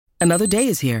Another day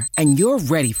is here, and you're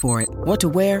ready for it. What to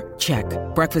wear? Check.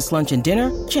 Breakfast, lunch, and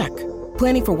dinner? Check.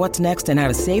 Planning for what's next and how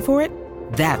to save for it?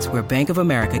 That's where Bank of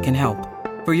America can help.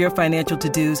 For your financial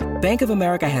to-dos, Bank of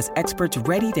America has experts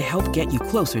ready to help get you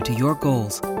closer to your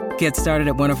goals. Get started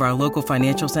at one of our local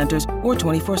financial centers or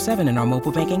 24/7 in our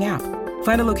mobile banking app.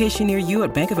 Find a location near you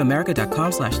at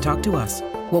bankofamerica.com/talktous.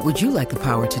 What would you like the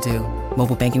power to do?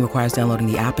 Mobile banking requires downloading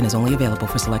the app and is only available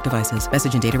for select devices.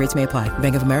 Message and data rates may apply.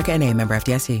 Bank of America N.A., member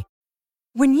FDIC.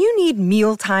 When you need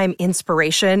mealtime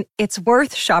inspiration, it's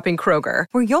worth shopping Kroger,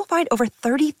 where you'll find over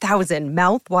 30,000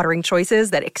 mouth-watering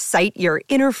choices that excite your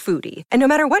inner foodie. And no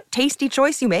matter what tasty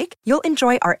choice you make, you'll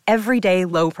enjoy our everyday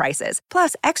low prices,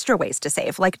 plus extra ways to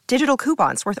save, like digital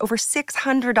coupons worth over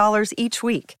 $600 each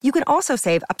week. You can also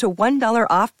save up to $1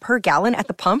 off per gallon at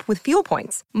the pump with fuel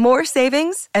points. More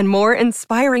savings and more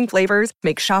inspiring flavors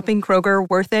make shopping Kroger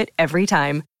worth it every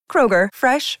time. Kroger,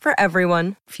 fresh for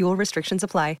everyone. Fuel restrictions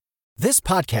apply. This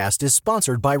podcast is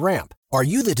sponsored by Ramp. Are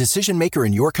you the decision maker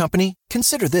in your company?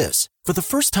 Consider this. For the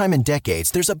first time in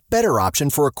decades, there's a better option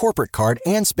for a corporate card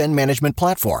and spend management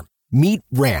platform. Meet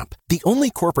Ramp, the only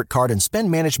corporate card and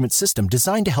spend management system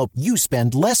designed to help you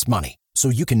spend less money so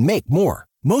you can make more.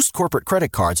 Most corporate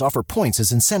credit cards offer points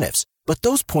as incentives, but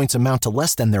those points amount to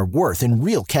less than their worth in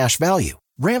real cash value.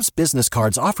 Ramp's business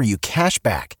cards offer you cash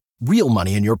back, real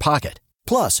money in your pocket.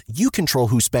 Plus, you control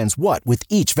who spends what with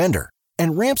each vendor.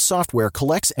 And Ramp software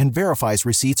collects and verifies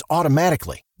receipts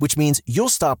automatically, which means you'll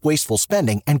stop wasteful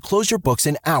spending and close your books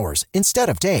in hours instead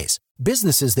of days.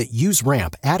 Businesses that use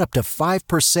Ramp add up to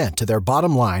 5% to their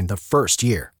bottom line the first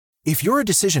year. If you're a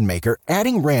decision maker,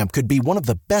 adding Ramp could be one of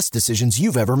the best decisions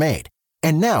you've ever made.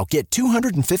 And now get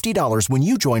 $250 when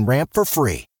you join Ramp for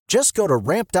free. Just go to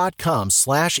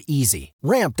ramp.com/easy.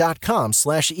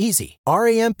 Ramp.com/easy.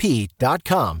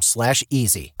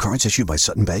 RAMP.com/easy. Cards issued by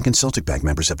Sutton Bank and Celtic Bank,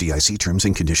 members FDIC. Terms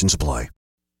and conditions apply.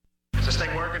 Is this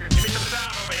thing working? Give me some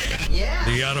sound over here. Yeah.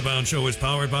 The Out of Bounds Show is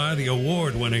powered by the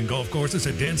award-winning golf courses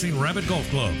at Dancing Rabbit Golf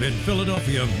Club in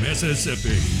Philadelphia,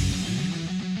 Mississippi.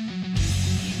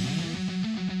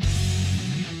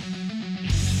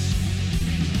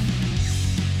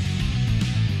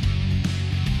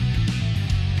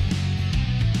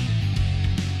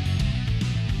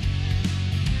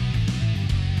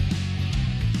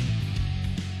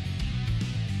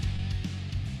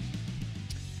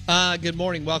 Good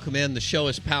morning. Welcome in. The show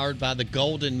is powered by the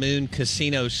Golden Moon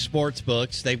Casino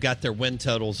Sportsbooks. They've got their win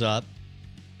totals up.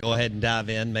 Go ahead and dive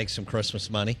in, make some Christmas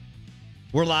money.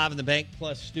 We're live in the Bank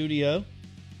Plus studio,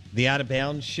 the Out of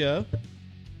Bounds Show,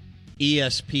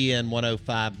 ESPN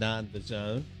 105.9 The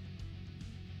Zone.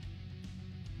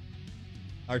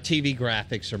 Our TV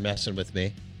graphics are messing with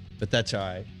me, but that's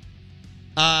all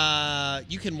right.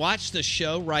 You can watch the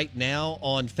show right now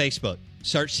on Facebook.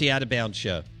 Search the Out of Bounds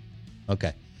Show.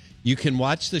 Okay. You can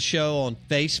watch the show on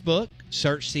Facebook,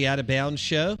 search the Out of Bounds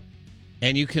Show,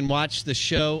 and you can watch the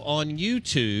show on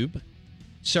YouTube,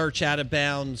 search Out of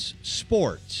Bounds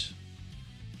Sports.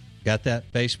 Got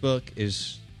that? Facebook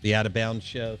is the Out of Bounds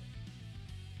Show,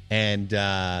 and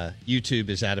YouTube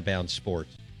is Out of Bounds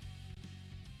Sports.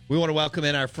 We want to welcome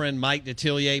in our friend Mike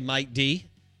Detillier, Mike D,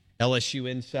 LSU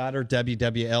Insider,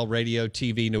 WWL Radio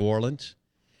TV New Orleans.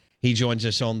 He joins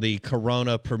us on the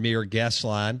Corona Premier Guest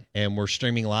Line, and we're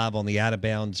streaming live on the Out of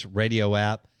Bounds radio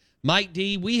app. Mike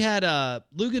D, we had Tom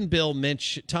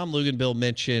Luganbill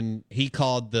mention he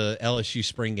called the LSU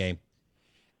spring game,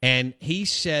 and he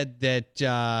said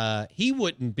that he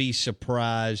wouldn't be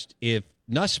surprised if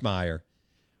Nussmeier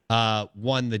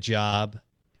won the job.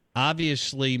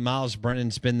 Obviously, Miles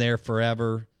Brennan's been there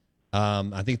forever.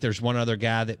 I think there's one other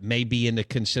guy that may be into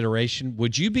consideration.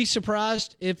 Would you be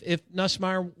surprised if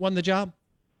Nussmeier won the job?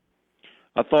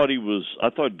 I thought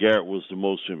Garrett was the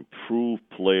most improved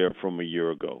player from a year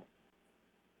ago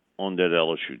on that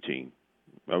LSU team.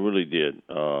 I really did.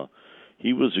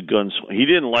 He was a gunslinger. He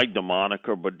didn't like the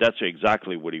moniker, but that's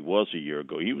exactly what he was a year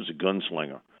ago. He was a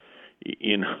gunslinger.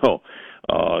 You know,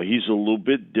 he's a little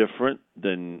bit different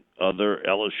than other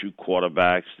LSU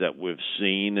quarterbacks that we've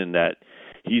seen in that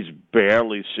he's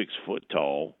barely 6 foot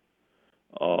tall.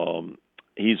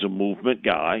 He's a movement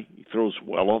guy. He throws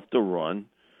well off the run.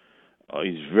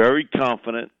 He's very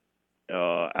confident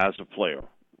as a player,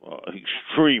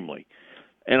 extremely.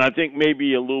 And I think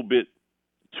maybe a little bit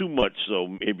too much so,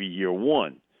 maybe year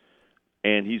one.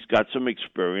 And he's got some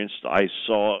experience. I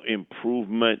saw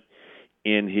improvement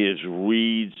in his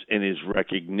reads and his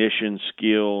recognition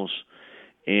skills.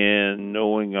 And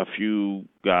knowing a few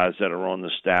guys that are on the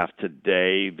staff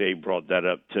today, they brought that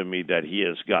up to me that he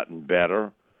has gotten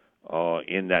better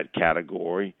in that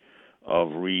category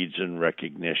of reads and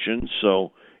recognition.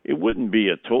 So it wouldn't be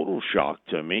a total shock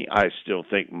to me. I still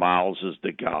think Miles is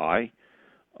the guy.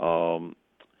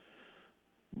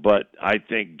 But I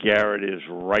think Garrett is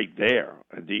right there.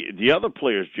 The other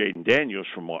player is Jaden Daniels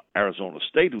from Arizona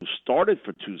State, who started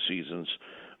for 2 seasons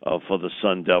for the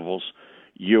Sun Devils.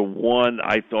 Year 1,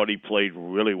 I thought he played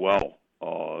really well.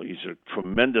 He's a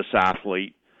tremendous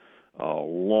athlete,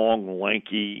 long,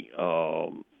 lanky,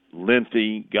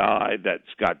 lengthy guy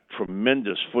that's got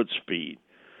tremendous foot speed.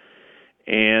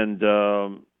 And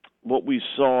what we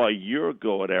saw a year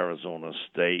ago at Arizona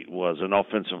State was an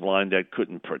offensive line that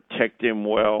couldn't protect him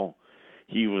well.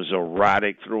 He was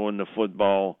erratic throwing the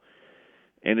football.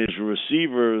 And his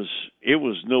receivers, it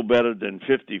was no better than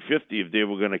 50-50 if they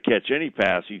were going to catch any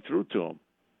pass he threw to them.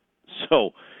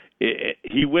 So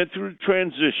he went through the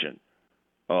transition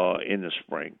in the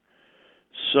spring.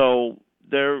 So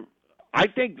I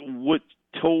think what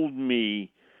told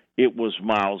me it was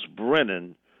Miles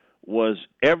Brennan was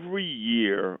every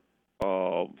year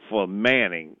for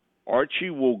Manning,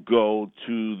 Archie will go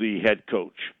to the head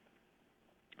coach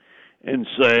and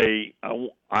say,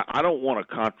 I don't want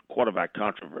a quarterback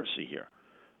controversy here.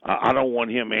 I don't want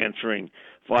him answering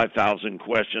 5,000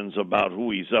 questions about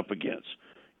who he's up against.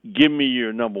 Give me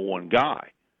your number one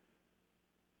guy.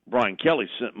 Brian Kelly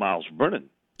sent Miles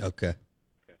Brennan. Okay.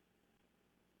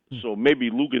 So maybe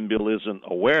Luganville isn't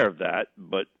aware of that,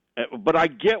 but I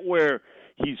get where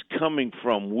he's coming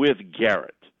from with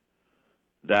Garrett.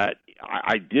 That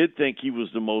I did think he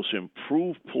was the most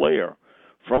improved player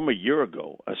from a year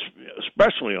ago,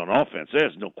 especially on offense.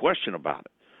 There's no question about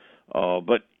it.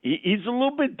 But he's a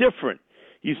little bit different.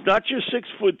 He's not your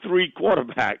 6'3"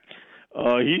 quarterback.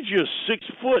 He's your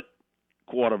 6-foot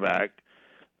quarterback.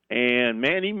 And,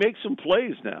 man, he makes some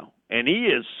plays now. And he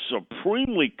is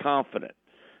supremely confident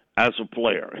as a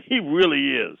player. He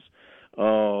really is.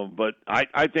 But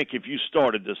I think if you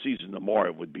started the season tomorrow,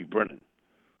 it would be Brennan.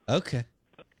 Okay.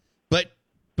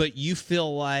 But you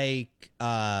feel like,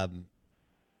 well,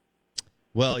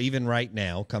 even right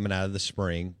now, coming out of the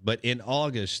spring, but in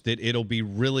August, that it'll be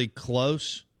really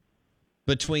close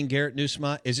between Garrett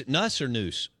Nussmeier. Is it Nuss or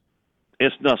Noose?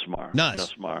 It's Nussmeier.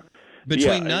 Nussmeier.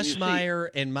 Between Nussmeier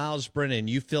and Miles Brennan,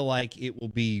 you feel like it will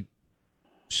be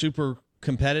super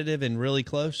competitive and really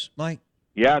close, Mike?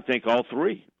 Yeah, I think all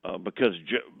three. Because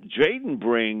Jaden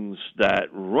brings that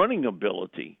running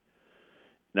ability.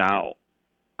 Now,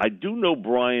 I do know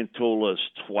Brian told us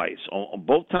twice, on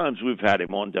both times we've had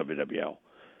him on WWL,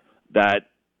 that,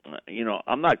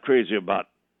 I'm not crazy about,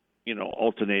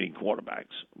 alternating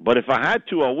quarterbacks. But if I had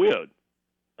to, I would.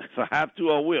 If I have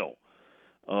to, I will.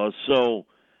 So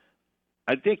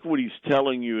I think what he's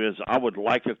telling you is I would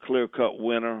like a clear-cut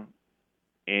winner,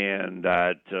 and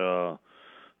that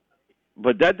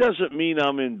but that doesn't mean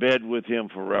I'm in bed with him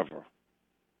forever.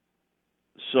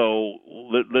 So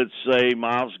let's say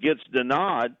Miles gets the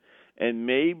nod, and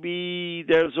maybe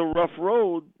there's a rough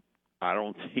road. I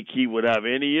don't think he would have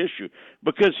any issue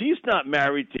because he's not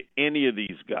married to any of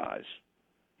these guys.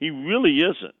 He really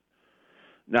isn't.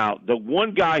 Now, the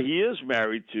one guy he is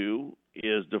married to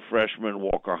is the freshman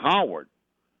Walker Howard.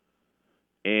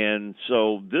 And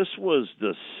so this was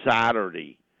the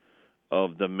Saturday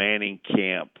of the Manning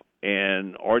camp,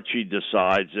 and Archie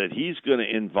decides that he's going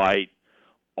to invite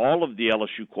all of the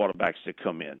LSU quarterbacks to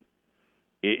come in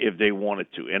if they wanted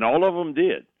to. And all of them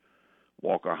did.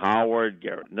 Walker Howard,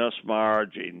 Garrett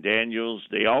Nussmeier, Jaden Daniels,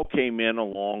 they all came in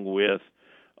along with,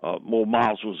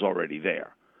 Miles was already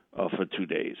there for 2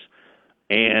 days.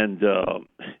 And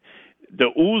the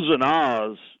oohs and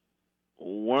ahs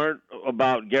weren't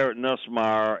about Garrett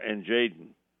Nussmeier and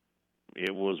Jaden.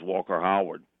 It was Walker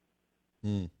Howard.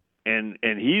 And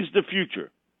he's the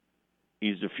future.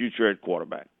 He's the future at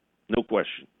quarterback. No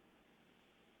question.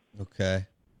 Okay.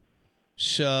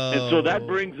 And so that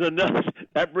brings another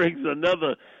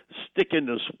stick in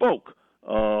the spoke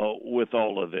with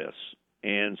all of this.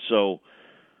 And so,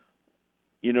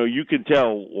 you can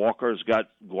tell Walker's got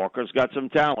some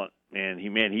talent, and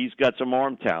he's got some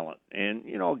arm talent. And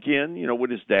again, with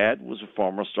his dad was a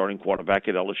former starting quarterback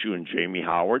at LSU, and Jamie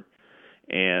Howard,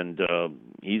 and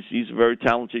he's a very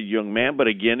talented young man. But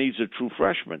again, he's a true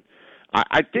freshman.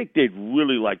 I think they'd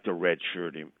really like to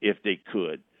redshirt him if they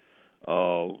could.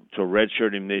 To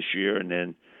redshirt him this year, and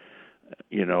then,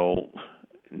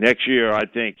 next year I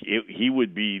think he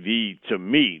would be to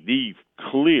me, the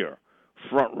clear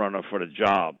front runner for the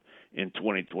job in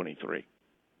 2023.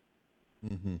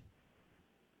 Mm-hmm.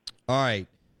 All right.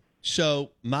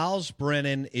 So Miles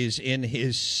Brennan is in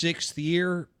his 6th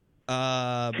year.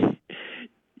 Yeah,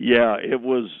 it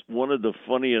was one of the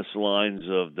funniest lines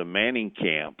of the Manning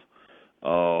camp.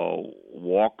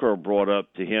 Walker brought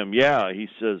up to him, yeah, he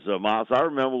says, Miles, I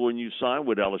remember when you signed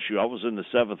with LSU, I was in the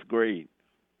 7th grade.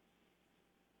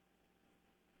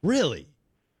 Really?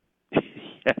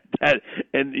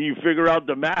 And you figure out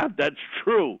the math, that's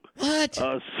true. What?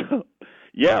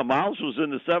 Yeah, Miles was in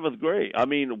the 7th grade. I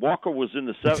mean, Walker was in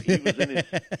the 7th. He was in his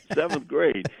 7th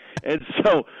grade, and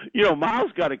so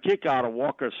Miles got a kick out of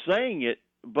Walker saying it,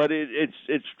 but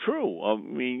it's true. I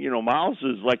mean, Miles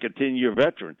is like a 10-year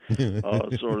veteran,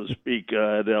 so to speak,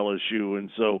 at LSU,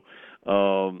 and so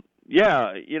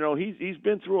he's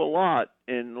been through a lot,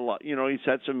 and he's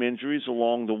had some injuries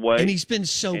along the way, and he's been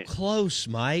so close,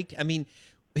 Mike. I mean,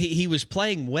 he was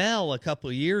playing well a couple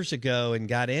of years ago and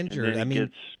got injured.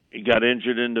 He got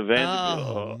injured in the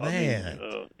Vanderbilt. Oh, man.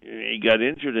 He got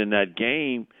injured in that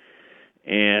game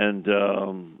and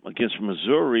against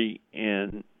Missouri,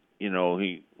 and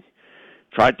he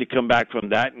tried to come back from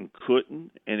that and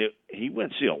couldn't. And he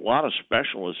went to see a lot of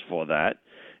specialists for that,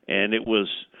 and it was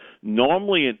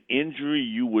normally an injury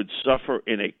you would suffer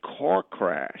in a car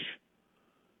crash,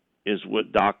 is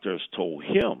what doctors told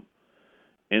him.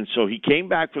 And so he came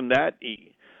back from that.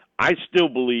 I still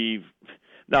believe.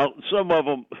 Now, some of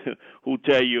them who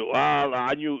tell you,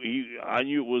 I knew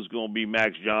it was going to be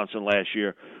Max Johnson last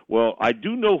year. Well, I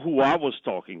do know who I was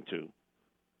talking to,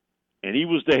 and he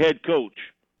was the head coach.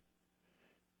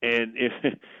 And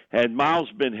had Miles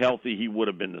been healthy, he would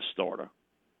have been the starter.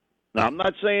 Now, I'm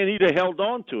not saying he'd have held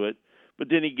on to it, but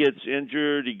then he gets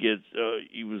injured.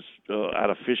 He was at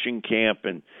a fishing camp,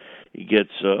 and he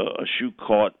gets a shoe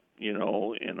caught, in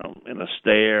a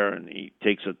stair, and he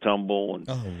takes a tumble and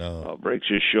breaks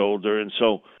his shoulder. And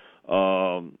so,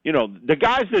 the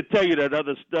guys that tell you that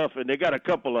other stuff, and they got a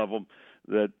couple of them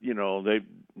that,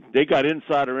 they got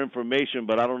insider information,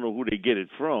 but I don't know who they get it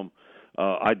from.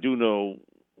 I do know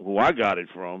who I got it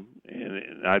from,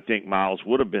 and I think Miles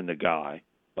would have been the guy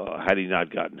had he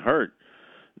not gotten hurt.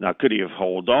 Now, could he have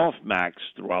held off Max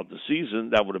throughout the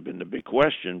season? That would have been the big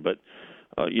question, but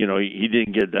he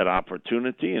didn't get that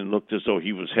opportunity and looked as though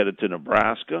he was headed to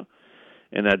Nebraska.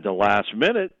 And at the last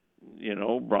minute,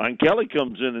 Brian Kelly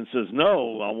comes in and says,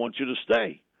 no, I want you to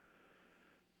stay.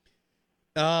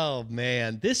 Oh,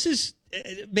 man. This is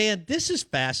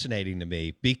fascinating to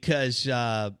me because,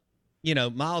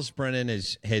 Miles Brennan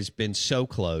has been so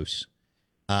close.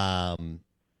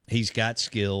 He's got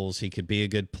skills. He could be a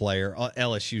good player.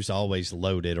 LSU's always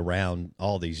loaded around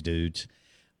all these dudes.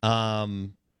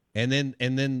 And then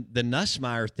the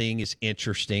Nussmeier thing is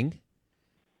interesting.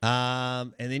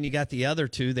 And then you got the other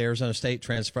two, the Arizona State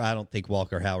transfer. I don't think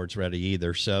Walker Howard's ready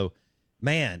either. So,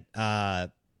 man,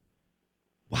 wow.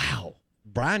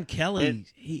 Brian Kelly,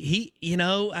 he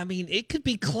it could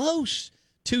be close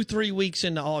 2-3 weeks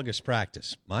into August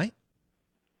practice. Mike?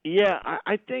 Yeah,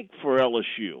 I think for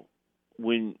LSU,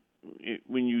 when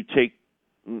you take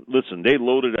 – listen, they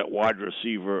loaded at wide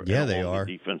receiver and they are.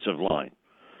 The defensive line.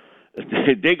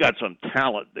 They got some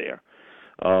talent there,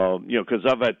 because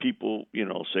I've had people,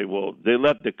 say, well, they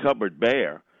left the cupboard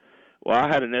bare. Well, I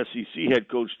had an SEC head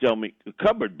coach tell me, the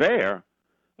cupboard bare?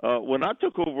 When I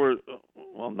took over,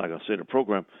 I'm not going to say the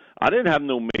program, I didn't have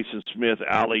no Mason Smith,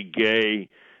 Ali Gay,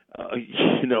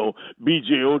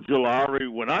 B.J. Ojolari.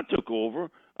 When I took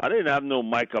over, I didn't have no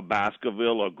Micah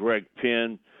Baskerville or Greg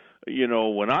Penn.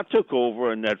 When I took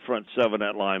over in that front seven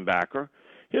at linebacker,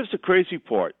 here's the crazy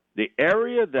part. The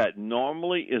area that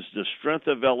normally is the strength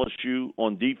of LSU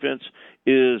on defense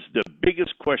is the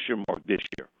biggest question mark this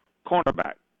year,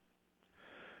 cornerback.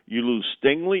 You lose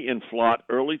Stingley and Flott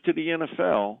early to the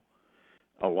NFL.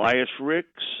 Elias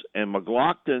Ricks and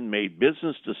McLaughlin made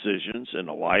business decisions, and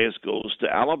Elias goes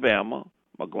to Alabama.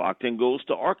 McLaughlin goes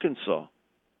to Arkansas.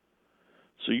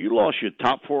 So you lost your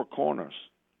top 4 corners.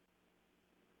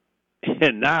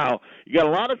 And now you got a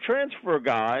lot of transfer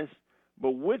guys,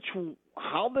 but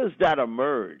how does that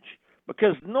emerge?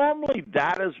 Because normally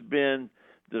that has been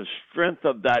the strength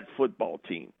of that football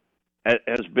team,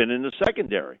 has been in the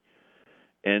secondary.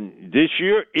 And this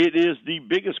year, it is the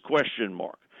biggest question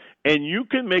mark. And you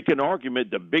can make an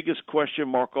argument the biggest question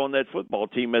mark on that football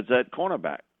team is that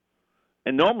cornerback.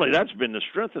 And normally that's been the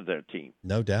strength of their team.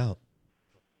 No doubt.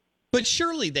 But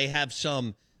surely they have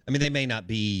some – I mean, they may not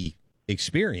be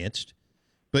experienced,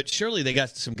 but surely they got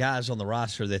some guys on the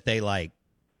roster that they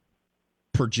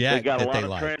project that they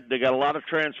like. They got a lot of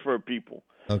transfer people.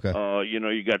 Okay.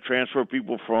 You got transfer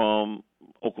people from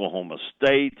Oklahoma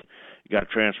State. You got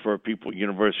transfer people,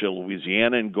 University of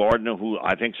Louisiana and Gardner, who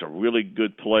I think is a really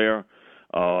good player.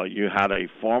 You had a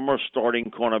former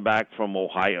starting cornerback from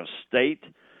Ohio State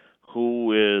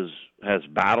who has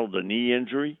battled a knee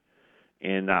injury,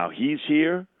 and now he's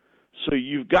here. So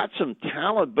you've got some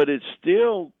talent, but it's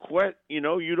still quite, you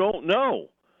don't know.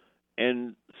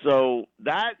 And so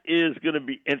that is going to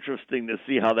be interesting to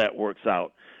see how that works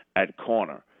out at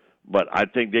corner. But I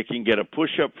think they can get a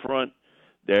push up front.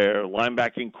 Their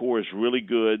linebacking core is really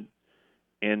good.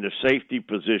 And the safety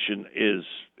position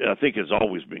I think, has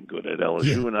always been good at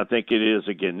LSU, and I think it is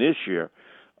again this year.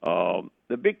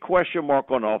 The big question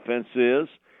mark on offense is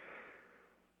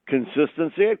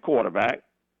consistency at quarterback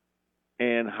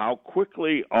and how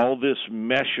quickly all this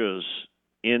meshes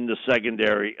in the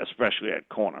secondary, especially at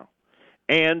corner.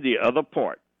 And the other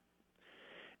part,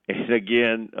 and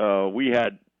again, we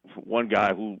had one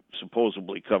guy who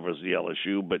supposedly covers the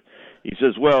LSU, but he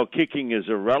says, well, kicking is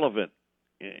irrelevant.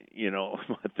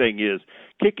 My thing is,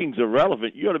 kicking's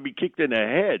irrelevant. You ought to be kicked in the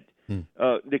head.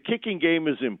 The kicking game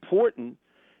is important,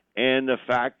 and the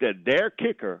fact that their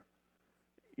kicker,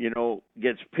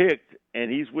 gets picked,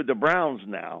 and he's with the Browns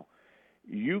now,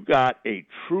 you got a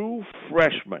true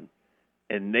freshman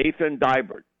in Nathan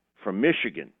Dibert from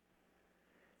Michigan.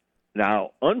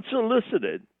 Now,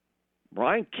 unsolicited,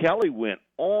 Brian Kelly went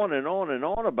on and on and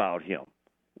on about him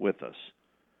with us,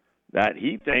 that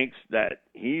he thinks that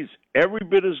he's every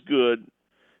bit as good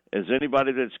as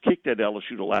anybody that's kicked at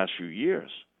LSU the last few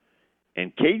years.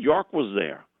 And Cade York was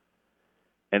there.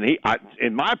 And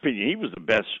in my opinion, he was the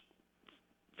best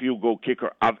field goal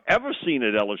kicker I've ever seen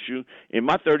at LSU in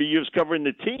my 30 years covering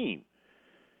the team.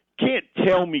 Can't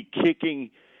tell me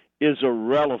kicking is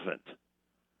irrelevant.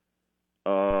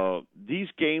 These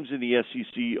games in the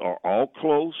SEC are all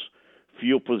close.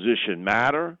 Field position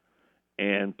matter.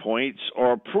 And points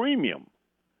are a premium.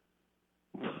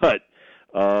 But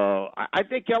I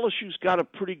think LSU's got a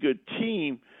pretty good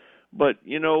team. But,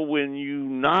 when you're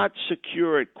not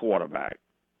secure at quarterback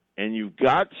and you've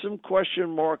got some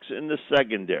question marks in the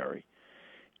secondary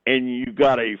and you've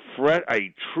got a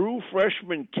true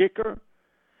freshman kicker,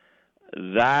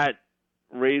 that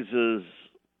raises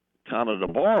kind of the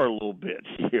bar a little bit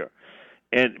here.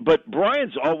 But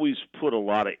Brian's always put a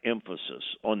lot of emphasis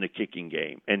on the kicking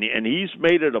game, and he's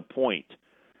made it a point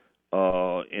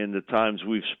in the times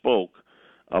we've spoke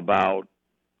about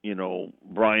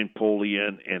Brian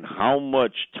Polian and how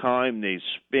much time they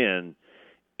spend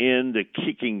in the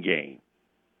kicking game,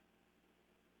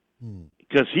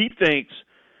 because he thinks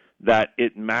that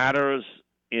it matters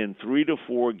in 3 to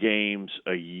 4 games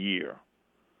a year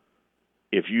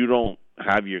if you don't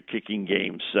have your kicking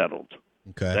game settled.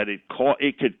 Okay. That it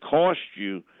could cost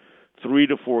you 3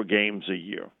 to 4 games a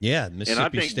year. Yeah,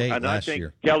 Mississippi State last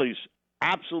year. Kelly's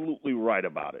absolutely right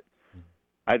about it.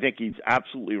 I think he's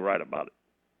absolutely right about it.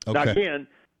 Okay. Now, again,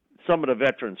 some of the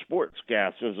veteran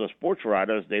sportscasters or sports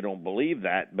writers, they don't believe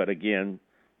that. But again,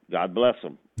 God bless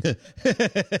them.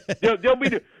 they'll be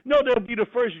the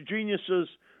first geniuses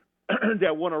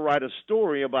that want to write a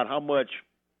story about how much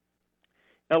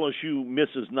LSU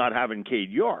misses not having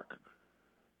Cade York.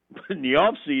 In the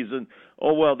off season,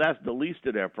 that's the least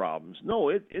of their problems. No,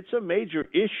 it's a major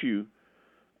issue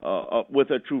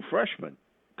with a true freshman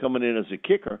coming in as a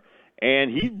kicker,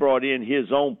 and he brought in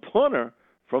his own punter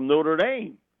from Notre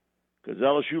Dame because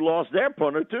LSU lost their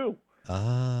punter too.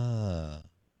 Ah,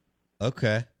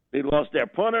 okay. They lost their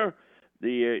punter,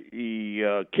 the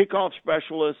kickoff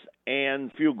specialist, and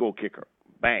field goal kicker.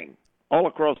 Bang, all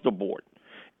across the board,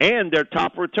 and their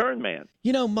top return man.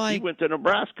 Mike, he went to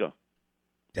Nebraska.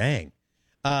 Dang.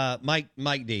 Mike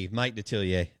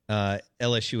Detillier,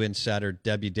 LSU Insider,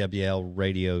 WWL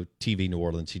Radio TV New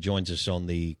Orleans. He joins us on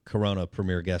the Corona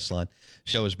Premier Guest Line.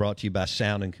 Show is brought to you by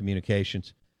Sound and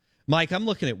Communications. Mike, I'm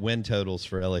looking at win totals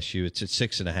for LSU. It's at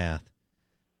 6.5.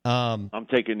 I'm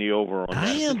taking the over on that.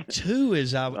 I am too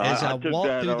as I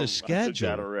walk through the schedule.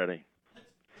 I took that already.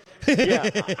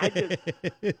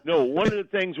 One of the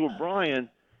things with Brian,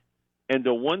 and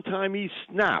the one time he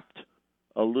snapped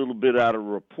a little bit out of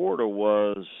reporter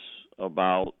was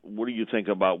about, what do you think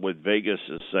about what Vegas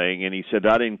is saying? And he said,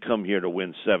 I didn't come here to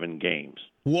win 7 games.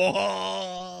 Whoa!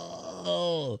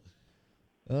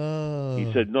 Oh.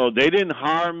 He said, no, they didn't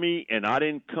hire me, and I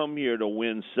didn't come here to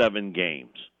win 7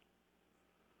 games.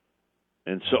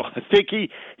 And so I think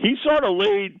he sort of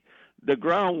laid the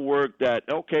groundwork that,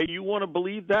 okay, you want to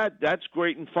believe that? That's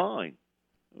great and fine.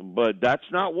 But that's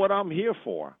not what I'm here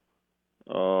for.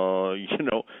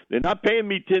 They're not paying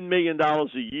me $10 million a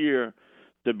year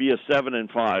to be a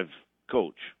 7-5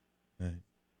 coach. Right.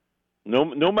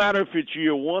 No matter if it's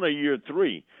year 1 or year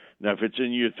 3. Now, if it's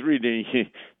in year 3,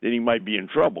 then he might be in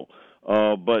trouble.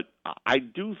 But I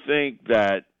do think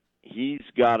that he's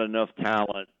got enough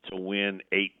talent to win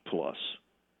 8+.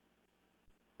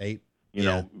 8.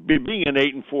 Being an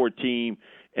 8-4 team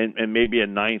and maybe a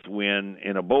 9th win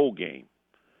in a bowl game.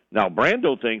 Now,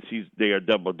 Brando thinks they are a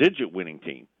double-digit winning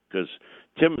team because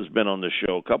Tim has been on the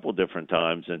show a couple different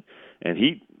times, and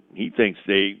he thinks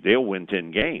they'll win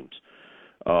 10 games.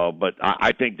 But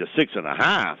I think the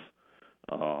 6.5.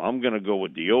 I'm going to go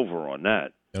with the over on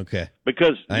that. Okay.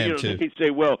 Because they say,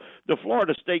 well, the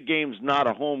Florida State game's not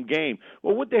a home game.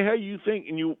 Well, what the hell you think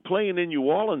playing in New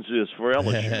Orleans is for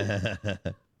LSU?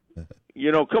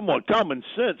 Come on, common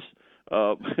sense.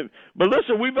 But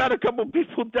listen, we've had a couple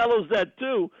people tell us that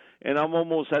too, and I'm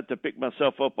almost had to pick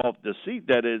myself up off the seat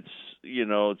that it's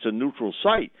a neutral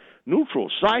site.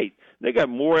 Neutral site. They got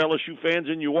more LSU fans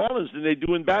in New Orleans than they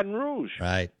do in Baton Rouge.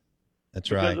 Right. That's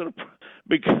right.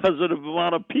 Because of the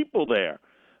amount of people there.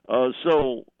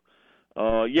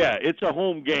 It's a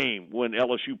home game when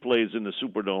LSU plays in the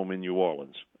Superdome in New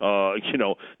Orleans.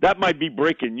 That might be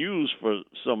breaking news for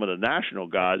some of the national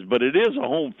guys, but it is a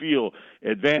home field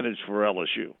advantage for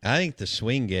LSU. I think the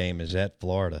swing game is at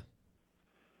Florida,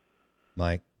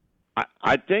 Mike.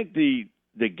 I think the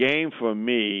game for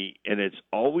me, and it's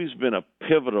always been a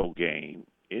pivotal game,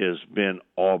 has been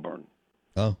Auburn.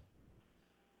 Oh.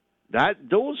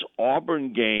 Those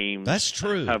Auburn games That's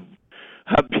true. have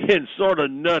been sort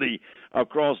of nutty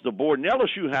across the board. And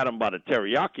LSU had them by the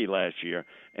teriyaki last year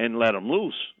and let them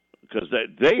loose because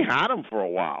they had them for a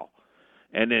while.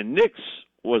 And then Nix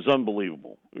was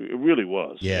unbelievable. It really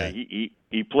was. Yeah.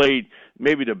 He played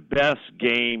maybe the best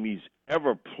game he's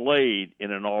ever played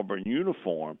in an Auburn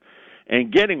uniform.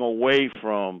 And getting away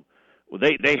from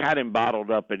they had him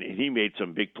bottled up, and he made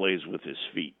some big plays with his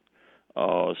feet.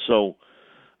 So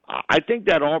I think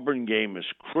that Auburn game is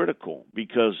critical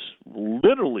because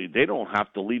literally they don't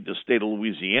have to leave the state of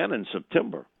Louisiana in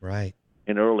September. Right.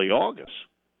 In early August.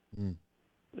 Mm.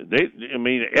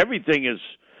 Everything is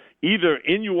either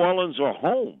in New Orleans or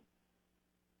home.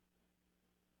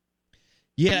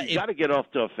 Yeah. You got to get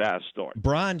off to a fast start.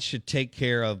 Brian should take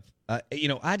care of, I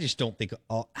just don't think,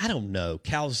 I don't know.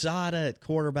 Calzada at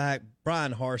quarterback,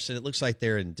 Brian Harsin, it looks like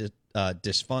they're in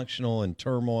dysfunctional and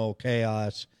turmoil,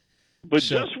 chaos. But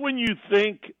just when you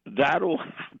think that'll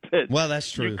happen, well,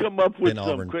 that's true. You come up with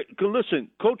some. Listen,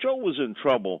 Coach O was in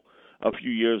trouble a few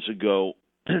years ago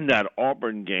in that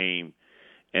Auburn game,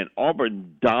 and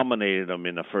Auburn dominated them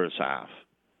in the first half.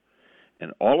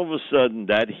 And all of a sudden,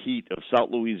 that heat of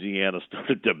South Louisiana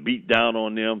started to beat down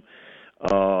on them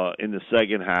in the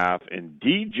second half, and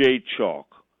DJ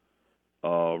Chalk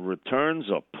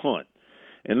returns a punt.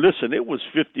 And listen, it was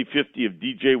 50-50 if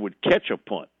DJ would catch a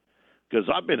punt. Because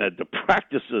I've been at the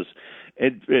practices,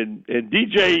 and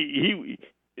DJ,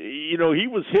 he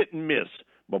was hit and miss.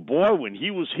 But, boy, when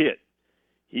he was hit,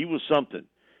 he was something.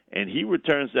 And he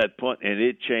returns that punt, and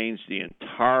it changed the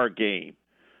entire game.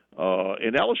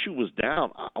 And LSU was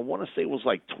down. I want to say it was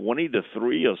like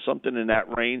 20-3 or something in that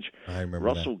range. I remember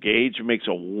Russell Gage makes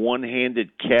a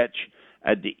one-handed catch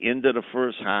at the end of the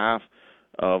first half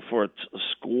for a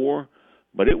score.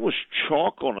 But it was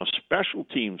chalk on a special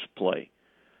teams play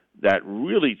that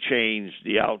really changed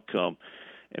the outcome.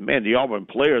 And, man, the Auburn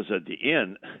players at the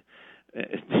end,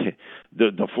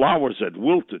 the flowers had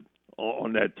wilted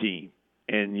on that team.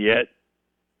 And yet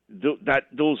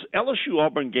those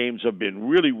LSU-Auburn games have been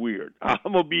really weird. I'm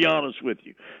going to be honest with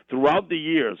you. Throughout the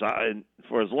years, and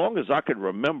for as long as I could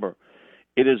remember,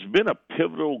 it has been a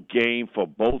pivotal game for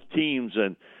both teams.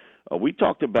 And we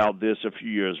talked about this a few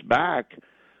years back,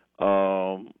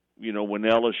 when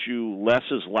LSU lost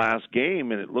his last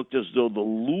game, and it looked as though the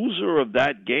loser of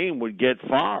that game would get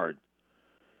fired.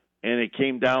 And it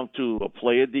came down to a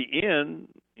play at the end,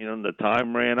 and the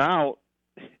time ran out,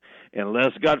 and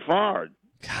Les got fired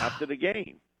after the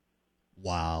game.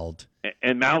 Wild.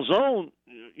 And Malzone,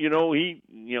 he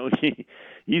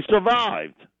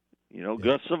survived.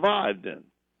 Gus survived then.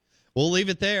 We'll leave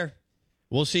it there.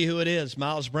 We'll see who it is.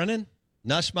 Miles Brennan,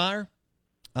 Nussmeier.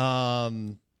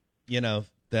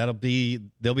 They'll be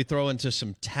throwing to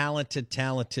some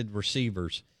talented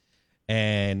receivers.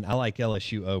 And I like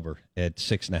LSU over at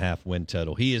 6.5 win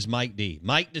total. He is Mike D.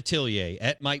 Mike Detillier,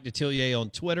 at Mike Detillier on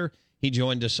Twitter. He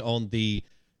joined us on the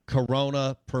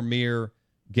Corona Premier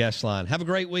guest line. Have a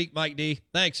great week, Mike D.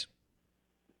 Thanks.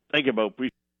 Thank you, Bo.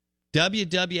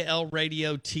 WWL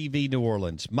Radio TV New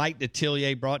Orleans. Mike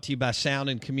Detillier, brought to you by Sound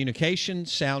and Communication,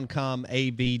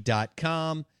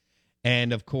 soundcomav.com.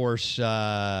 And, of course,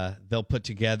 they'll put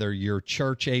together your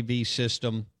church AV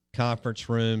system, conference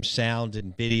room, sound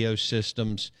and video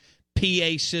systems,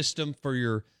 PA system for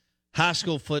your high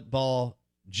school football,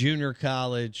 junior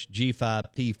college, G5,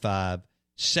 P5,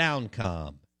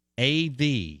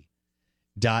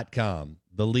 soundcomav.com,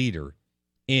 the leader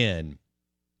in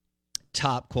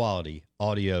top quality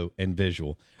audio and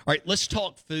visual. All right, let's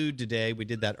talk food today. We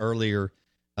did that earlier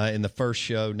in the first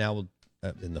show. Now,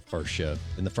 in the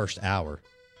first hour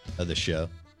of the show.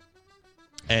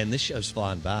 And this show's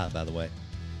flying by the way.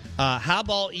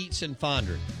 Highball Eats in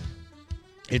Fondren.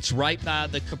 It's right by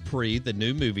the Capri, the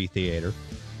new movie theater.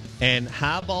 And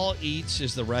Highball Eats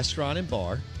is the restaurant and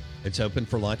bar. It's open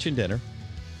for lunch and dinner.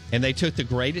 And they took the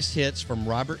greatest hits from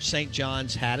Robert St.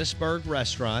 John's Hattiesburg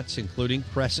restaurants, including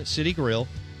Crescent City Grill,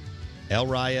 El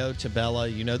Rayo,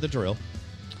 Tabella, you know the drill.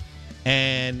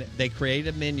 And they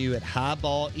created a menu at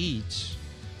Highball Eats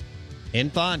in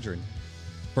Fondren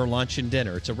for lunch and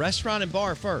dinner. It's a restaurant and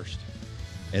bar first,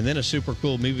 and then a super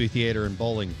cool movie theater and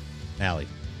bowling alley.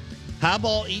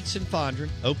 Highball Eats in Fondren,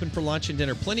 open for lunch and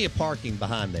dinner. Plenty of parking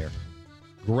behind there.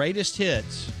 Greatest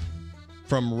hits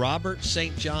from Robert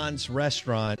St. John's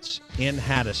restaurants in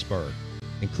Hattiesburg,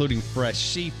 including fresh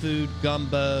seafood,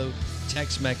 gumbo,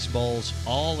 Tex-Mex bowls,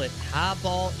 all at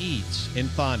Highball Eats in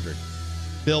Fondren.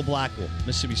 Bill Blackwell,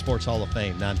 Mississippi Sports Hall of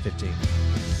Fame, 9:15.